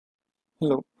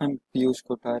Hello, I'm Piyush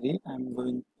Kothari. I'm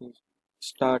going to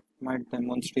start my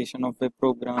demonstration of web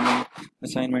programming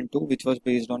assignment 2, which was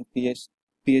based on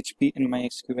PHP and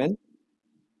MySQL.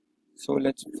 So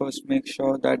let's first make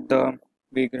sure that the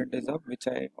vagrant is up, which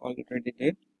I already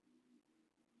did.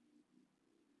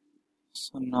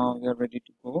 So now we are ready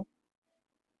to go.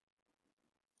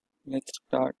 Let's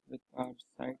start with our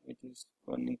site, which is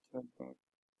furniture.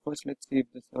 First, let's see if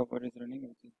the server is running,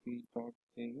 which is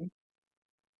p.js.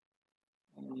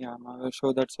 Yeah, now I'll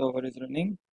show that server is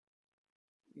running.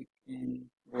 We can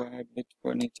go ahead with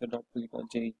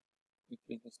furniture.p.js, which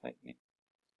is the site name.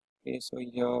 Okay, so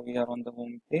here we are on the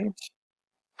home page.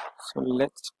 So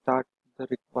let's start the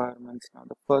requirements now.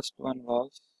 The first one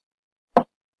was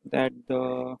that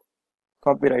the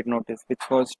copyright notice, which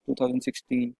was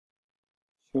 2016,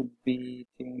 should be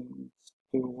changed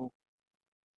to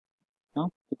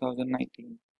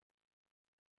 2019.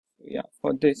 So yeah,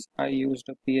 for this I used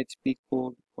a PHP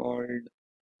code called,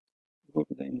 go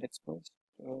to the index first.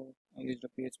 I used a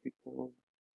PHP code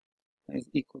as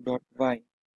echo.y,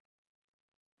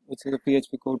 which is a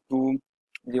PHP code to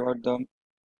give out the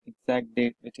exact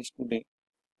date, which is today,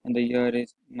 and the year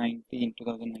is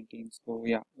 2019. So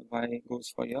yeah, y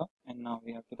goes for year, and now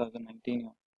we have 2019 here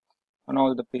on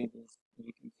all the pages, as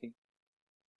you can see.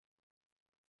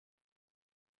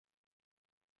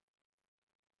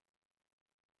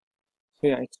 So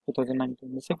yeah, it's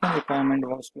 2019. The second requirement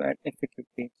was to add FAQ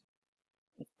page.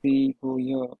 If we go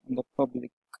here on the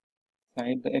public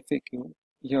side, the FAQ,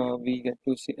 here we get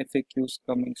to see FAQs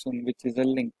coming soon, which is a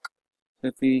link. So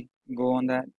if we go on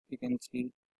that, you can see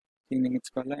changing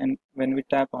its color, and when we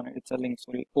tap on it, it's a link.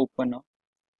 So we open up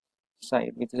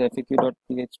site, which is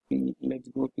faq.php. Let's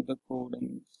go to the code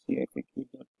and see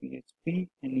faq.php,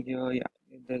 and here, yeah,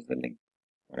 there's the link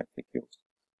for FAQs.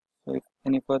 So if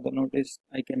any further notice,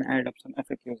 I can add up some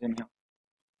FAQs in here.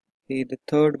 Okay, the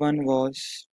third one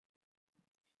was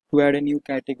to add a new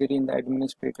category in the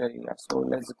administrator area. So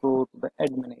let's go to the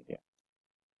admin area.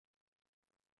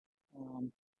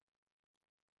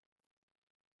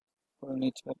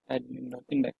 Furniture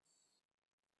admin.index.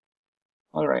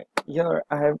 All right, here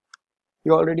I have,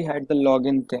 you already had the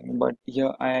login thing, but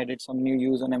here I added some new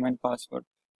username and password.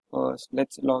 First,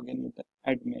 let's log in with the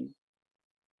admin.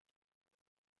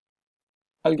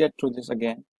 I'll get through this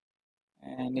again.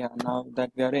 And yeah, now that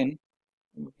we are in,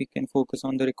 we can focus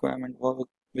on the requirement work,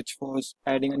 which was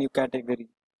adding a new category.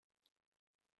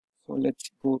 So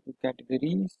let's go to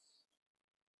categories.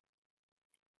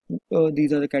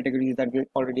 These are the categories that we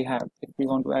already have. If we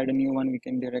want to add a new one, we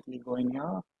can directly go in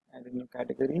here, add a new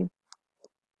category.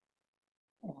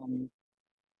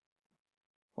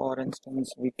 For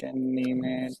instance, we can name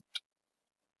it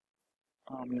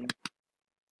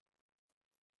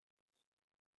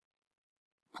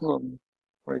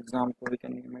for example, we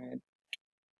can name it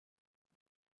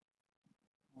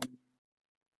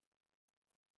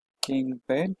king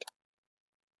bed.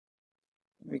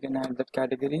 We can add that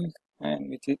category, and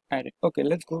which is added. Okay,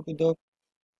 let's go to the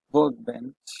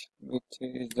workbench, which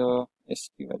is the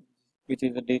SQL, which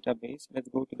is a database. Let's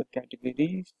go to the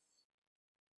categories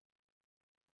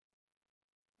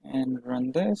and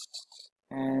run this,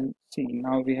 and see,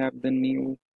 now we have the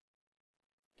new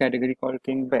category called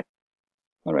king bed.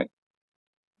 All right,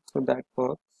 so that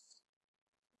works.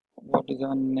 What is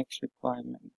our next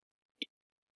requirement?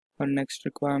 Our next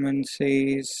requirement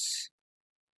says,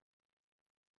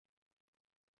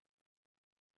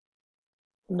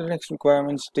 the next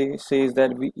requirement says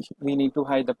that we need to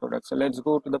hide the product. So let's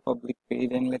go to the public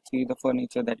page and let's see the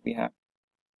furniture that we have.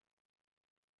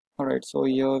 All right, so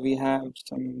here we have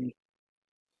some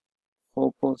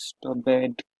four-poster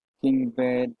bed, king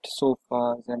bed,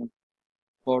 sofas, and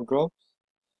wardrobes.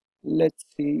 Let's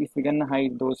see if we can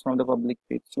hide those from the public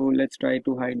page. So let's try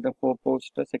to hide the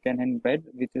four-poster second-hand bed,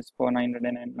 which is for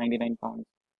 £999.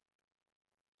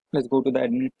 Let's go to the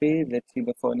admin page. Let's see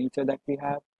the furniture that we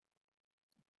have.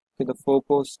 To the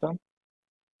four-poster.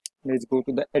 Let's go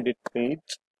to the edit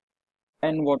page.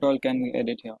 And what all can we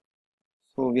edit here?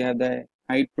 So we have the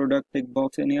hide product tick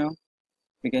box in here.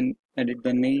 We can edit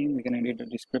the name, we can edit the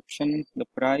description, the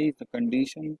price, the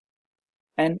condition,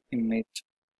 and image.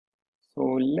 So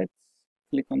let's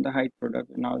click on the hide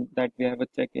product. Now that we have a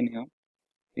check in here,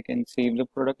 we can save the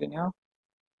product in here.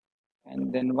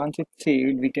 And then once it's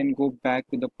saved, we can go back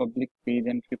to the public page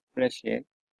and refresh it.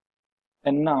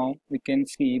 And now we can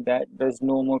see that there's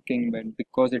no more king bed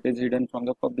because it is hidden from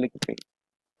the public page.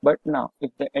 But now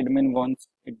if the admin wants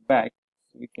it back,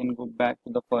 we can go back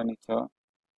to the furniture.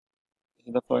 This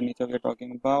is the furniture we're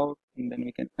talking about, and then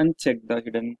we can uncheck the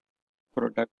hidden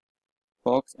product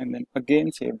box and then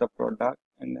again save the product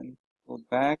and then go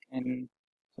back and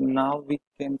So now we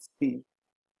can see,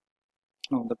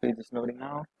 oh, the page is loading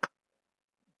now.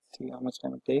 Let's see how much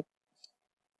time it takes.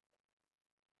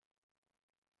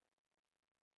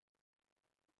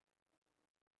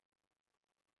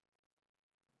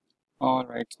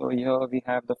 Alright, so here we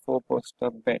have the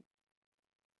 4-poster bed.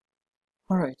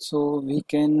 Alright, so we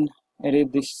can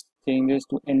edit these changes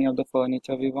to any of the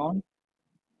furniture we want.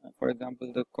 For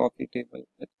example, the coffee table.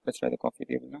 Let's try the coffee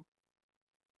table now.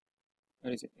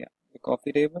 Where is it? Yeah, the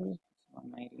coffee table,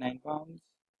 199 pounds.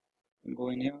 Go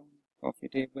in here, coffee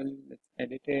table, let's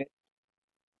edit it,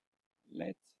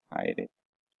 let's hide it.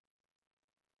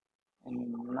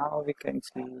 And now we can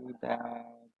see that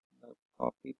the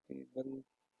coffee table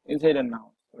is hidden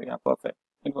now. So yeah, perfect.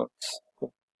 It works.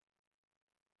 Cool.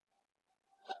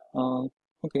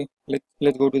 Okay,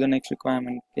 let's go to the next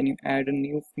requirement. Can you add a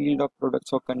new field of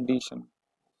products or condition?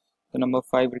 The number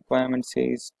 5 requirement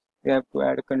says we have to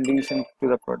add a condition to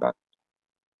the product.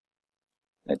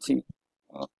 Let's see.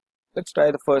 Uh, let's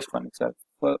try the first one itself.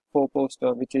 For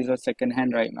poster, which is a second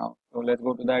hand right now. So let's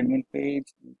go to the admin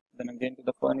page, then again to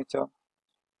the furniture,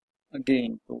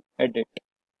 again to edit.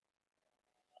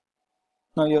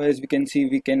 Now here, as we can see,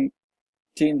 we can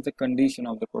change the condition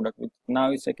of the product, which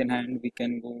now is second hand. We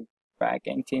can go back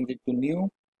and change it to new,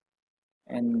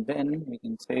 and then we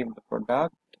can save the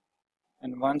product.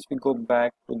 And once we go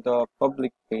back to the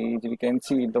public page, we can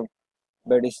see the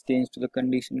bed is changed to the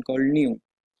condition called new.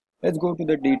 Let's go to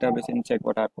the database and check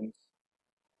what happens.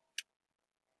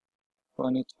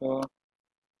 Furniture.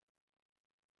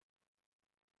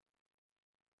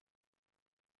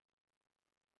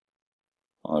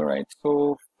 All right.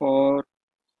 So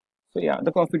yeah,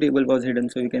 the coffee table was hidden.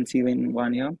 So you can see in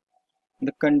one here,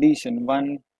 the condition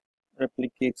one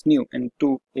replicates new and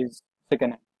two is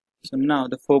second hand. So now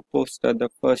the 4-poster, the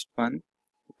first one,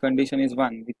 the condition is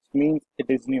one, which means it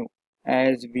is new,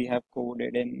 as we have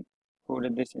coded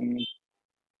this in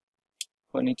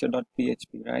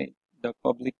furniture.php, right? The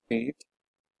public page.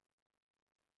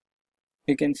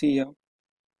 You can see here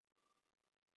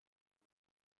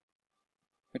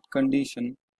that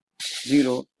condition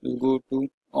 0 will go to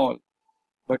all.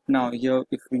 But now here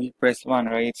if we press 1,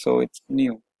 right, so it's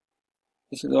new.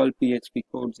 This is all PHP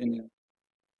codes in here.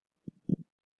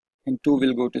 And 2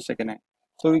 will go to second hand.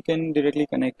 So we can directly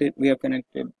connect it. We have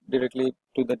connected directly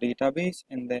to the database,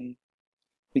 and then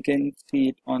we can see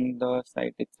it on the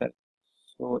site itself.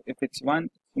 So if it's 1,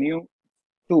 it's new.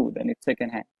 2, then it's second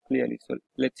hand clearly. So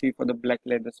let's see for the black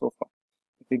leather sofa.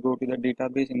 If we go to the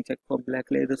database and check for black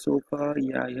leather sofa,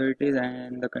 yeah, here it is,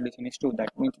 and the condition is 2. That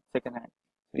means it's second hand.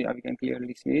 So yeah, we can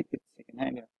clearly see it. It's second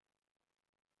hand here.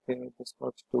 Okay, this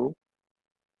works too.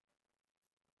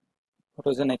 What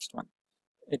was the next one?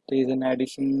 It is in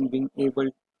addition being able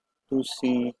to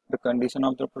see the condition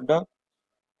of the product.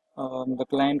 The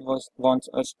client wants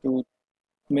us to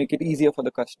make it easier for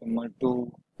the customer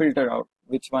to filter out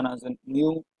which one is a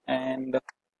new and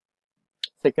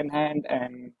second hand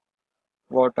and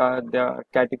what are their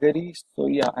categories. So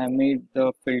yeah, I made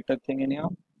the filter thing in here,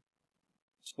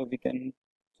 so we can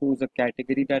choose a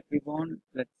category that we want.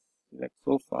 Let's select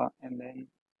sofa and then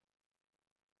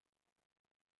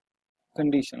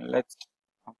condition. Let's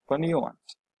for new ones.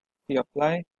 We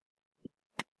apply.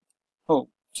 Oh,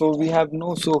 so we have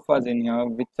no sofas in here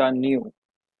which are new.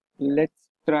 Let's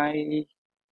try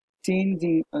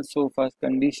changing a sofa's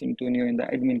condition to new in the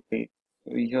admin page.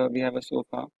 So here we have a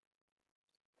sofa.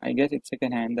 I guess it's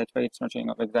second hand, that's why it's not showing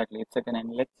up exactly. It's second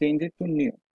hand. Let's change it to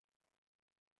new.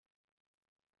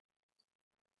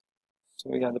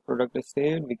 So yeah, the product is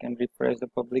saved. We can refresh the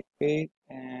public page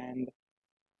and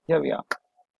here we are.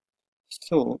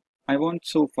 So I want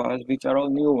sofas which are all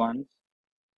new ones,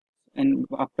 and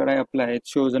after I apply it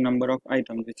shows a number of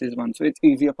items which is 1. So it's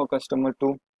easier for customer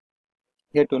to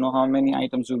get to know how many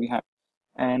items do we have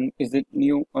and is it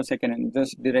new or second hand,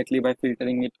 just directly by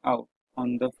filtering it out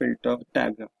on the filter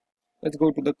tab here. Let's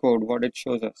go to the code, what it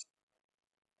shows us.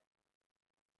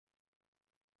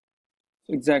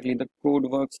 So exactly, the code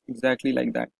works exactly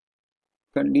like that.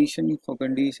 Condition, for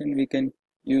condition we can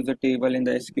use the table in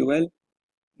the SQL,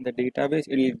 the database.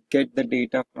 It will get the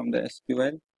data from the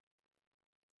SQL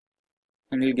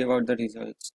and will give out the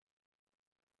results.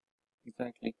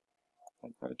 Exactly,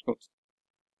 that's how it goes.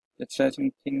 Let's try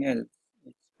something else.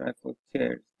 Let's try for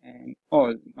chairs and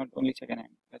all, not only second hand.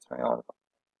 Let's try all.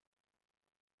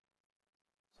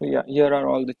 So yeah, here are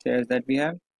all the chairs that we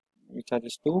have, which are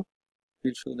just 2.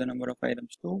 We'll show the number of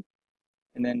items 2,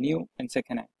 and then new and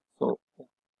second hand. So it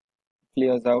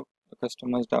clears out the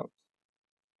customer's doubts.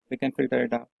 We can filter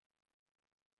it out.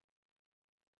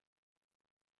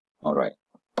 All right.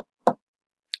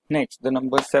 Next, the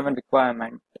number 7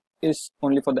 requirement. is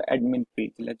only for the admin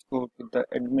page. Let's go to the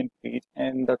admin page,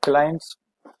 and the client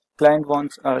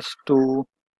wants us to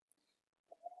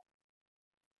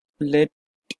let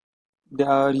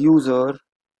their user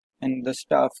and the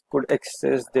staff could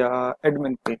access their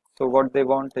admin page. So what they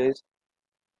want is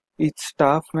each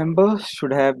staff member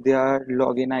should have their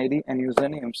login ID and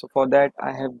username. So for that,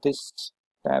 I have this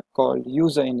tab called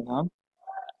user in here.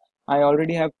 I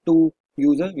already have two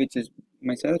users, which is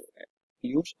myself,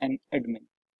 use, and admin.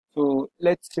 So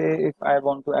let's say if I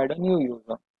want to add a new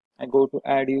user, I go to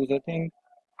add user thing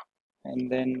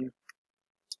and then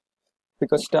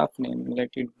pick a staff name.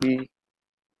 Let it be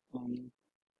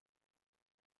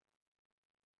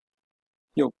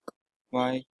Yuk,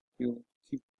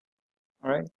 Y-U-C.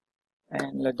 Alright,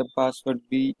 and let the password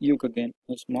be Yuk again,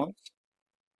 no small.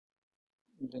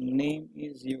 The name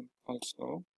is Yuk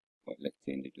also, but let's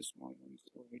change it to small one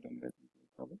so we don't get into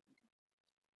trouble.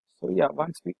 So yeah,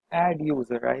 once we add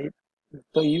user, right,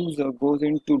 the user goes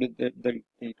into the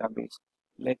database.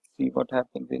 Let's see what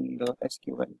happens in the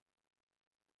SQL.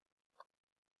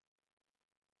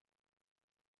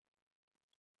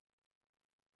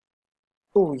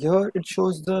 Oh, here it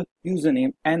shows the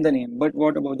username and the name, but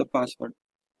what about the password?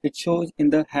 It shows in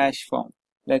the hash form.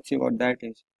 Let's see what that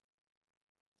is.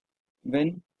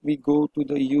 When we go to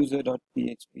the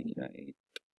user.php, right,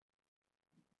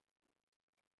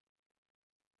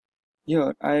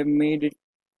 here I made it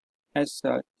as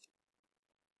such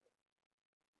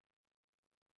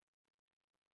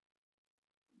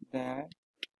that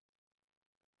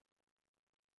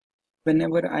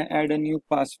whenever I add a new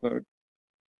password,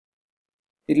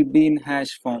 it'll be in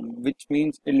hash form, which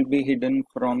means it'll be hidden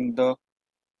from the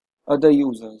other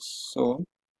users. So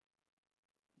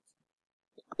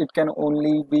it can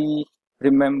only be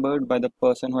remembered by the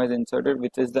person who has inserted,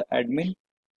 which is the admin.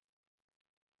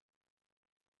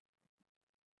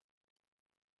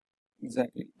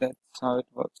 Exactly, that's how it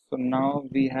works. So now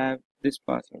we have this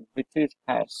password, which is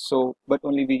hash. So, but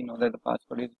only we know that the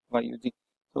password is YUG.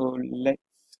 So let's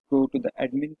go to the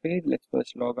admin page. Let's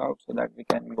first log out so that we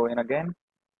can go in again.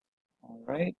 All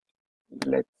right,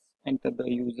 let's enter the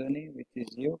username, which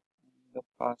is you, the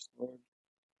password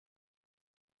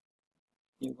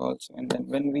you also, and then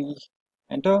when we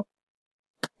enter,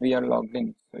 we are logged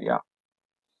in. So yeah,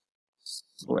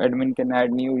 so admin can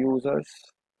add new users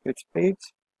to its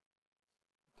page.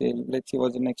 Okay, let's see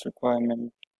what's the next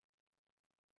requirement.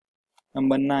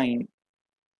 Number 9.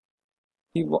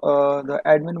 The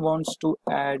admin wants to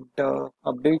add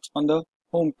updates on the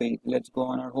home page. Let's go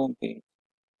on our home page.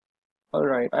 All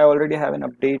right, I already have an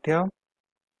update here,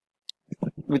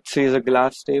 which says a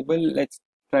glass table. Let's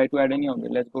try to add any of it.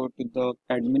 Let's go to the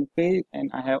admin page, and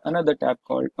I have another tab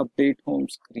called update home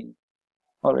screen.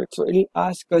 All right, so it'll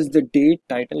ask us the date,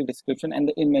 title, description, and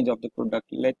the image of the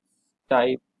product. Let's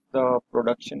type the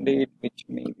production date, which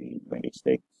may be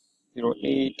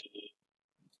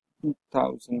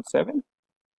 26/08/2007.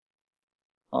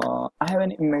 I have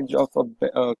an image of a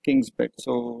king's bed,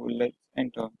 so let's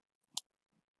enter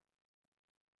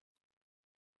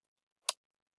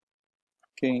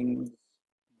king's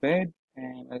bed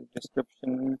and a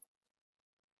description.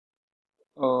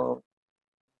 Uh,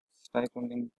 type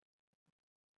something.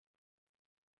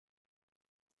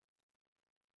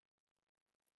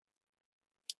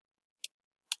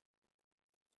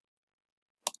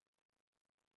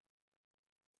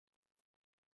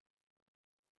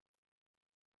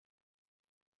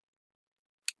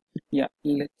 Yeah,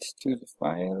 let's choose a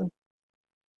file.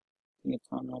 It's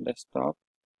on our desktop.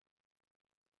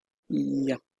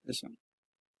 Yeah, this one.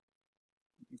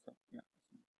 Yeah.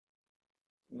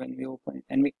 When we open it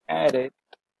and we add it,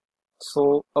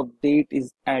 so update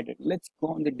is added. Let's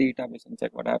go on the database and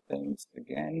check what happens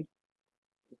again.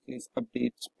 This is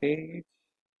updates page.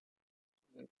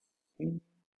 Let's see.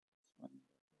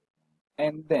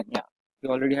 And then yeah, we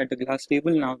already had the glass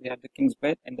table. Now we have the king's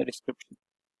bed and the description.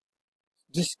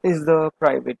 This is the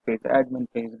private page, the admin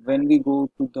page. When we go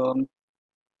to the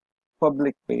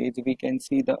public page, we can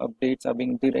see the updates are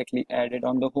being directly added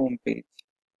on the home page.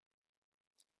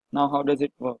 Now how does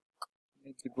it work?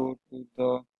 Let's go to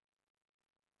the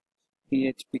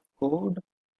PHP code.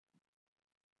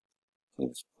 So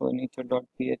it's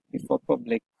furniture.php for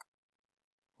public,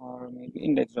 or maybe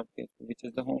index.php, which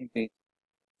is the home page.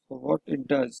 So what it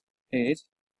does is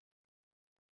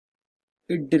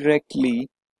it directly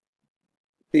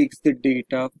takes the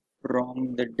data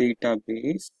from the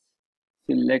database,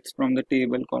 selects from the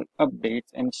table called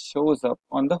updates, and shows up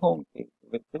on the home page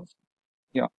with this.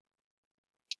 Yeah,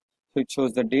 so it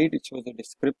shows the date, it shows the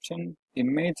description,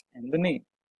 image, and the name.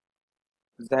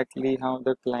 Exactly how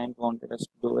the client wanted us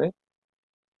to do it.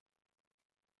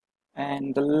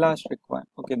 And the last requirement,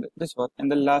 okay, this one,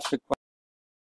 and the last requirement